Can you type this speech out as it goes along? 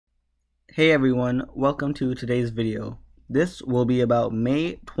Hey everyone, welcome to today's video. This will be about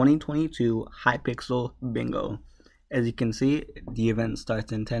May 2022 Hypixel Bingo. As you can see, the event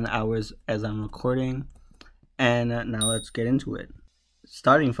starts in 10 hours as I'm recording, and now let's get into it.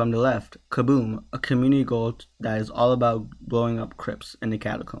 Starting from the left, Kaboom, a community goal that is all about blowing up crypts in the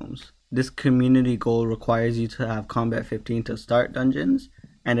catacombs. This community goal requires you to have combat 15 to start dungeons,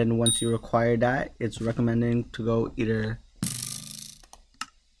 and then once you require that, it's recommending to go either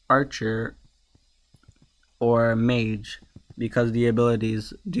archer or mage, because the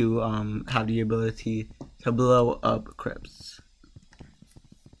abilities do have the ability to blow up crypts.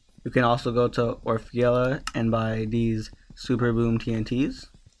 You can also go to Orphelia and buy these Super Boom TNTs,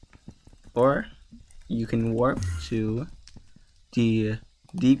 or you can warp to the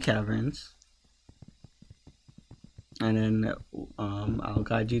deep caverns, and then I'll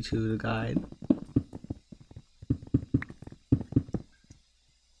guide you to the guide.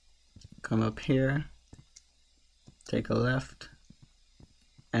 Come up here, take a left,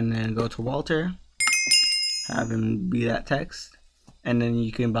 and then go to Walter, have him be that text, and then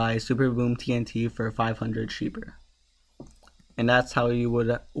you can buy Super Boom TNT for 500 cheaper. And that's how you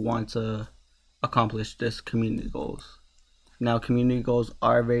would want to accomplish this community goals. Now, community goals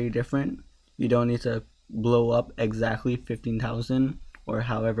are very different. You don't need to blow up exactly 15,000 or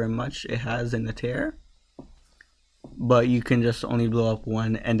however much it has in the tier, but you can just only blow up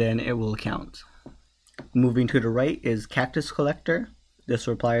one and then it will count. Moving to the right is Cactus Collector. This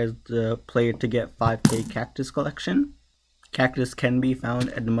requires the player to get 5k cactus collection. Cactus can be found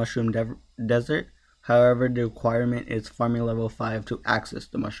at the Mushroom Desert. However, the requirement is farming level 5 to access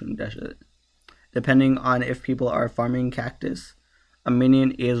the Mushroom Desert. Depending on if people are farming cactus, a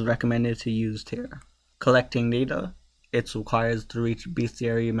minion is recommended to use tier. Collecting data, it requires to reach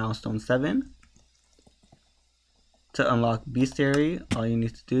Bestiary milestone 7. To unlock Bestiary, all you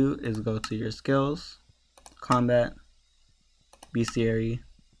need to do is go to your skills, combat, Bestiary,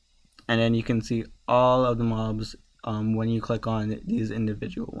 and then you can see all of the mobs when you click on these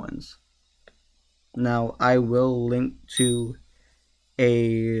individual ones. Now, I will link to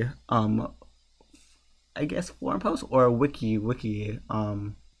a I guess forum post or a wiki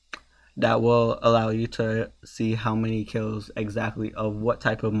that will allow you to see how many kills exactly of what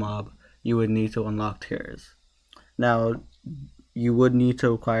type of mob you would need to unlock tiers. Now, you would need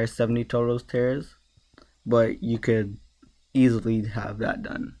to acquire 70 total tiers, but you could easily have that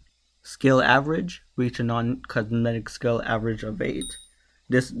done. Skill average, reach a non-cosmetic skill average of 8.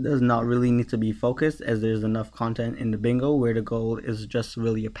 This does not really need to be focused, as there's enough content in the bingo where the goal is just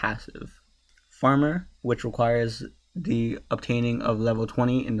really a passive. Farmer, which requires the obtaining of level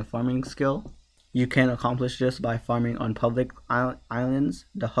 20 in the farming skill. You can accomplish this by farming on public islands,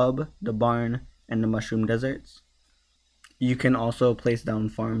 the hub, the barn, and the mushroom deserts. You can also place down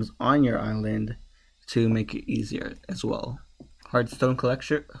farms on your island to make it easier as well. Hearthstone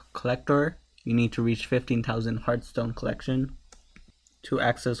collector, you need to reach 15,000 Hearthstone collection. To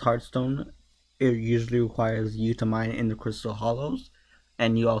access Hearthstone, it usually requires you to mine in the crystal hollows,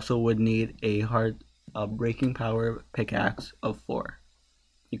 and you also would need a breaking power pickaxe of 4.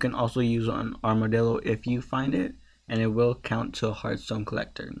 You can also use an armadillo if you find it, and it will count to Hearthstone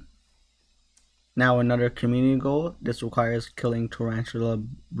collector. Now, another community goal, this requires killing tarantula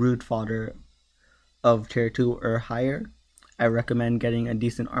brood fodder of tier 2 or higher. I recommend getting a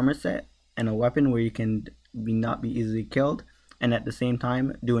decent armor set and a weapon where you can not be easily killed, and at the same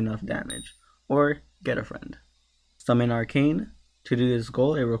time do enough damage, or get a friend. Summon Arcane. To do this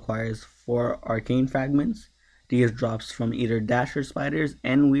goal, it requires 4 arcane fragments. These drops from either dasher spiders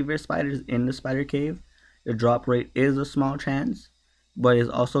and weaver spiders in the spider cave. The drop rate is a small chance, but is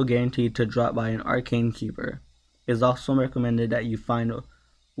also guaranteed to drop by an arcane keeper. It is also recommended that you find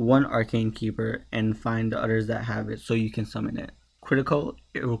one arcane keeper and find the others that have it so you can summon it. Critical,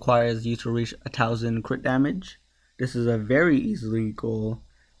 it requires you to reach 1,000 crit damage. This is a very easy goal,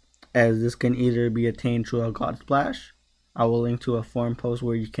 as this can either be attained through a God Splash. I will link to a forum post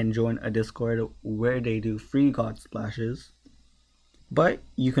where you can join a Discord where they do free God Splashes. But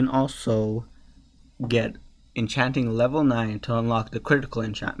you can also get enchanting level 9 to unlock the critical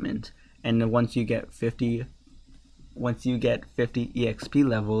enchantment, and then once you get 50 EXP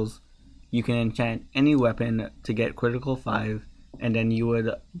levels, you can enchant any weapon to get critical 5, and then you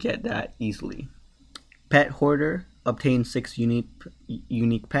would get that easily. Pet Hoarder, obtain 6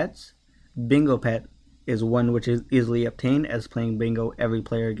 unique pets. Bingo Pet is one which is easily obtained, as playing bingo every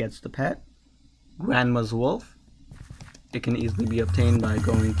player gets the pet. Grandma's Wolf, it can easily be obtained by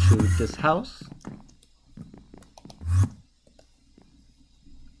going to this house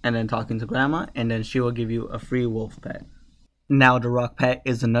and then talking to grandma, and then she will give you a free wolf pet. Now the rock pet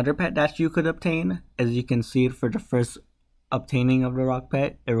is another pet that you could obtain. As you can see, for the first obtaining of the rock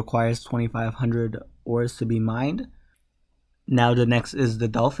pet, it requires 2,500 ores to be mined. Now the next is the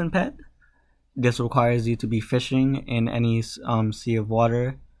dolphin pet. This requires you to be fishing in any sea of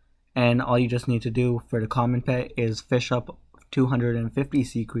water, and all you just need to do for the common pet is fish up 250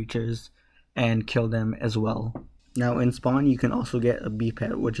 sea creatures and kill them as well. Now in spawn you can also get a bee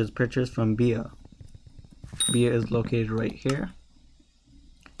pet, which is purchased from Bia. Bia is located right here,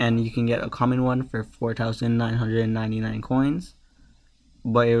 and you can get a common one for 4,999 coins,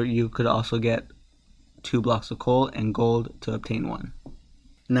 but you could also get 2 blocks of coal and gold to obtain one.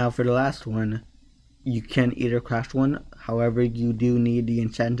 Now for the last one, you can either craft one, however you do need the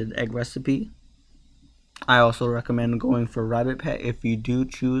enchanted egg recipe. I also recommend going for rabbit pet if you do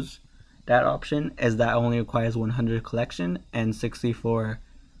choose that option, as that only requires 100 collection and 64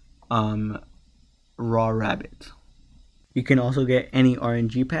 raw rabbit. You can also get any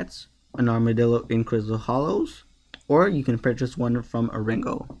RNG pets, an armadillo in Crystal Hollows, or you can purchase one from a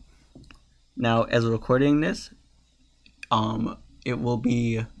Ringo. Now as recording this, it will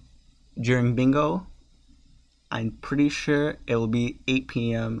be during bingo. I'm pretty sure it will be 8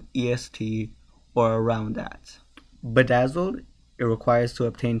 p.m. EST or around that. Bedazzled, it requires to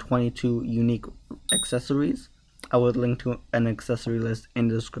obtain 22 unique accessories. I will link to an accessory list in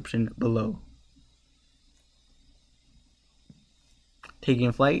the description below.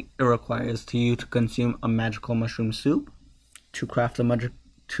 Taking flight, it requires you to consume a magical mushroom soup. To craft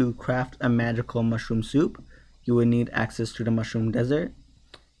a magical mushroom soup, you would need access to the mushroom desert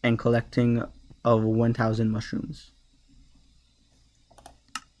and collecting of 1,000 mushrooms.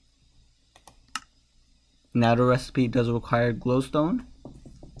 Now the recipe does require glowstone,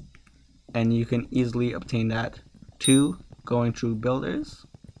 and you can easily obtain that too going through builders,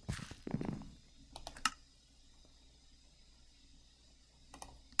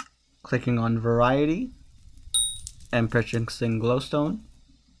 clicking on variety and purchasing glowstone,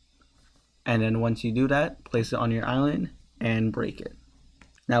 and then once you do that, place it on your island and break it.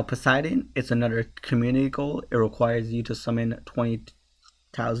 Now Poseidon, it's another community goal. It requires you to summon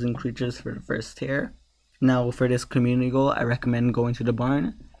 20,000 creatures for the first tier. Now for this community goal, I recommend going to the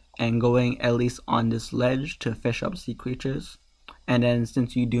barn and going at least on this ledge to fish up sea creatures. And then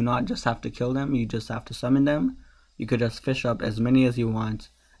since you do not just have to kill them, you just have to summon them, you could just fish up as many as you want,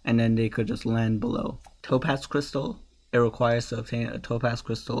 and then they could just land below. Topaz crystal, it requires to obtain a topaz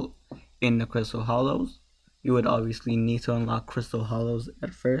crystal in the Crystal Hollows. You would obviously need to unlock Crystal Hollows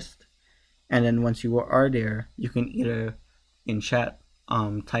at first, and then once you are there, you can either in chat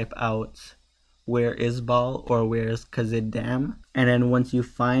type out where is Ball or where is Kazid Dam, and then once you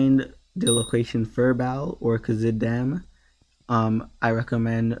find the location for Bal or Kazid Dam, I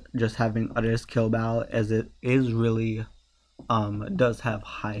recommend just having others kill Bal, as it is really does have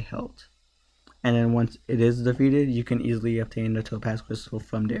high health. And then once it is defeated, you can easily obtain the topaz crystal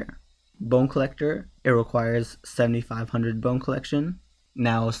from there. Bone collector, it requires 7,500 bone collection.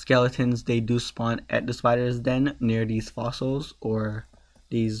 Now skeletons, they do spawn at the spider's den near these fossils or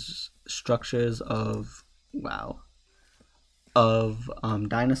these structures of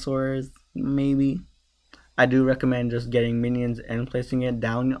dinosaurs maybe. I do recommend just getting minions and placing it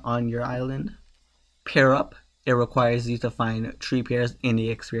down on your island. Pair up, it requires you to find 3 pairs in the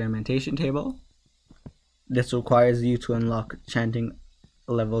experimentation table. This requires you to unlock chanting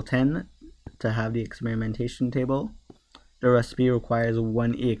level 10 to have the experimentation table. The recipe requires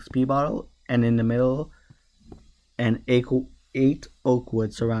 1 EXP bottle, and in the middle, and 8 oak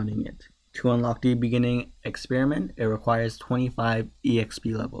wood surrounding it. To unlock the beginning experiment, it requires 25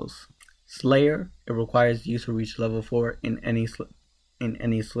 EXP levels. Slayer, it requires you to reach level 4 in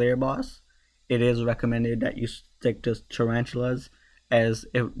any Slayer boss. It is recommended that you stick to tarantulas, as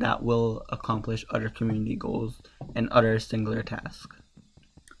that will accomplish other community goals and other singular tasks.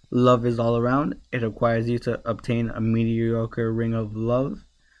 Love is all around. It requires you to obtain a mediocre ring of love.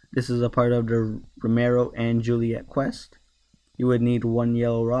 This is a part of the Romero and Juliette quest. You would need 1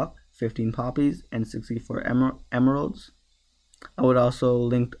 yellow rock, 15 poppies, and 64 emeralds. I would also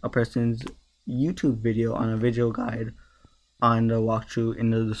link a person's YouTube video on a video guide on the walkthrough in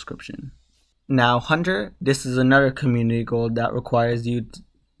the description. Now Hunter, this is another community goal that requires you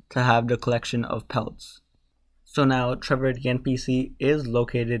to have the collection of pelts. So now Trevor the NPC is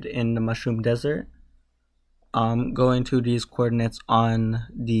located in the Mushroom Desert. Going to these coordinates on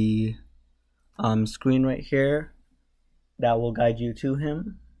the screen right here, that will guide you to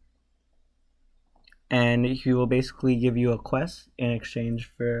him. And he will basically give you a quest. In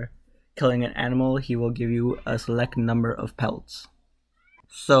exchange for killing an animal, he will give you a select number of pelts.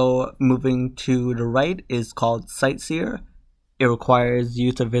 So moving to the right is called Sightseer. it requires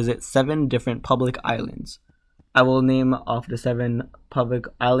you to visit 7 different public islands. I will name off the 7 public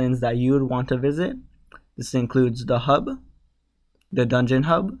islands that you would want to visit. This includes the Hub, the Dungeon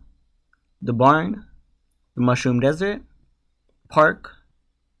Hub, the Barn, the Mushroom Desert, Park,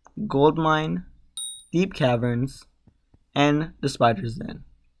 Gold Mine, Deep Caverns, and the Spider's Den.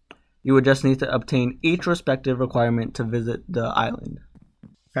 You would just need to obtain each respective requirement to visit the island.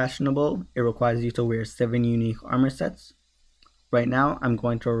 Fashionable, it requires you to wear 7 unique armor sets. Right now, I'm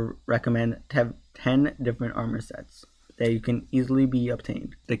going to recommend 10 different armor sets that you can easily be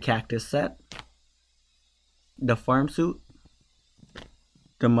obtained. The Cactus set, the Farm Suit,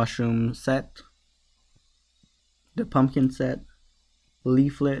 the Mushroom set, the Pumpkin set,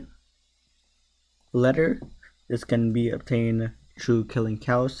 Leaflet, Letter. This can be obtained through killing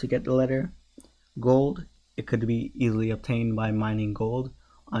cows to get the letter. Gold, it could be easily obtained by mining gold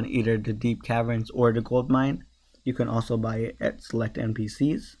on either the Deep Caverns or the Gold Mine. You can also buy it at select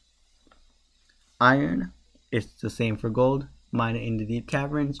NPCs. Iron, it's the same for gold. Mine it in the Deep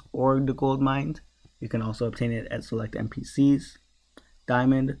Caverns or the Gold Mines. You can also obtain it at select NPCs.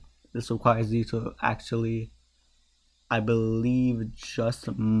 Diamond, this requires you to actually, I believe,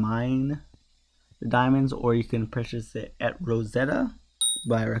 just mine the diamonds, or you can purchase it at Rosetta,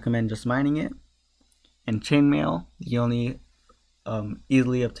 but I recommend just mining it. And chainmail, the only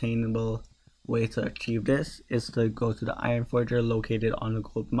easily obtainable way to achieve this is to go to the Iron Forger located on the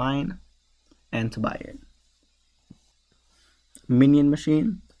gold mine and to buy it. Minion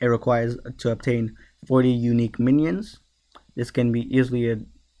machine, it requires to obtain 40 unique minions. This can be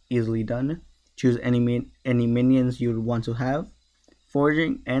easily done. Choose any minions you would want to have.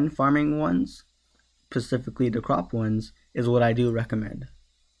 Foraging and farming ones, specifically the crop ones, is what I do recommend.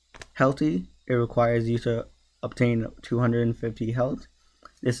 Healthy, it requires you to obtain 250 health.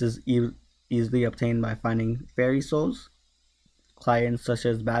 This is easily obtained by finding fairy souls. Clients such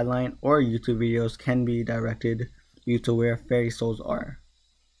as Badline or YouTube videos can be directed you to where fairy souls are.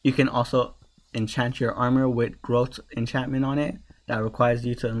 You can also enchant your armor with growth enchantment on it that requires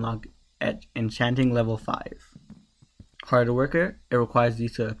you to unlock at enchanting level 5. Hard worker, it requires you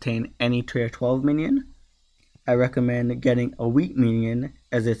to obtain any tier 12 minion. I recommend getting a wheat minion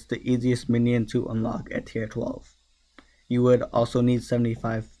as it's the easiest minion to unlock at tier 12. You would also need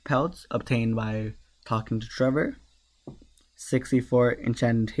 75 pelts obtained by talking to Trevor, 64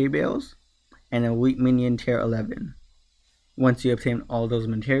 enchanted hay bales, and a wheat minion tier 11. Once you obtain all those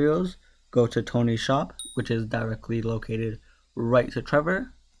materials, go to Tony's shop, which is directly located right to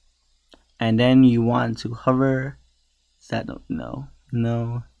Trevor, and then you want to hover.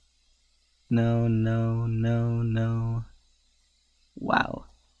 No. Wow.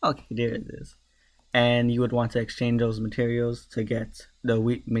 Okay, there it is. And you would want to exchange those materials to get the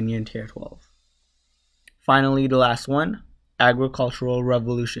wheat minion tier 12. Finally, the last one, Agricultural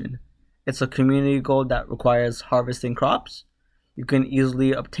Revolution. It's a community goal that requires harvesting crops. You can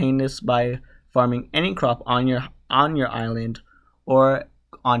easily obtain this by farming any crop on your island or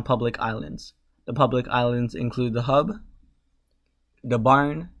on public islands. The public islands include the Hub, the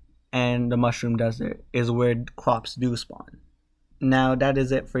Barn, and the Mushroom Desert is where crops do spawn. Now that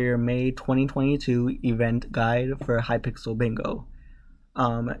is it for your May 2022 event guide for Hypixel Bingo.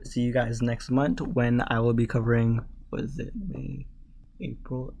 See you guys next month when I will be covering,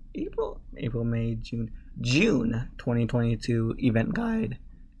 June 2022 event guide.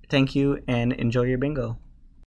 Thank you and enjoy your bingo.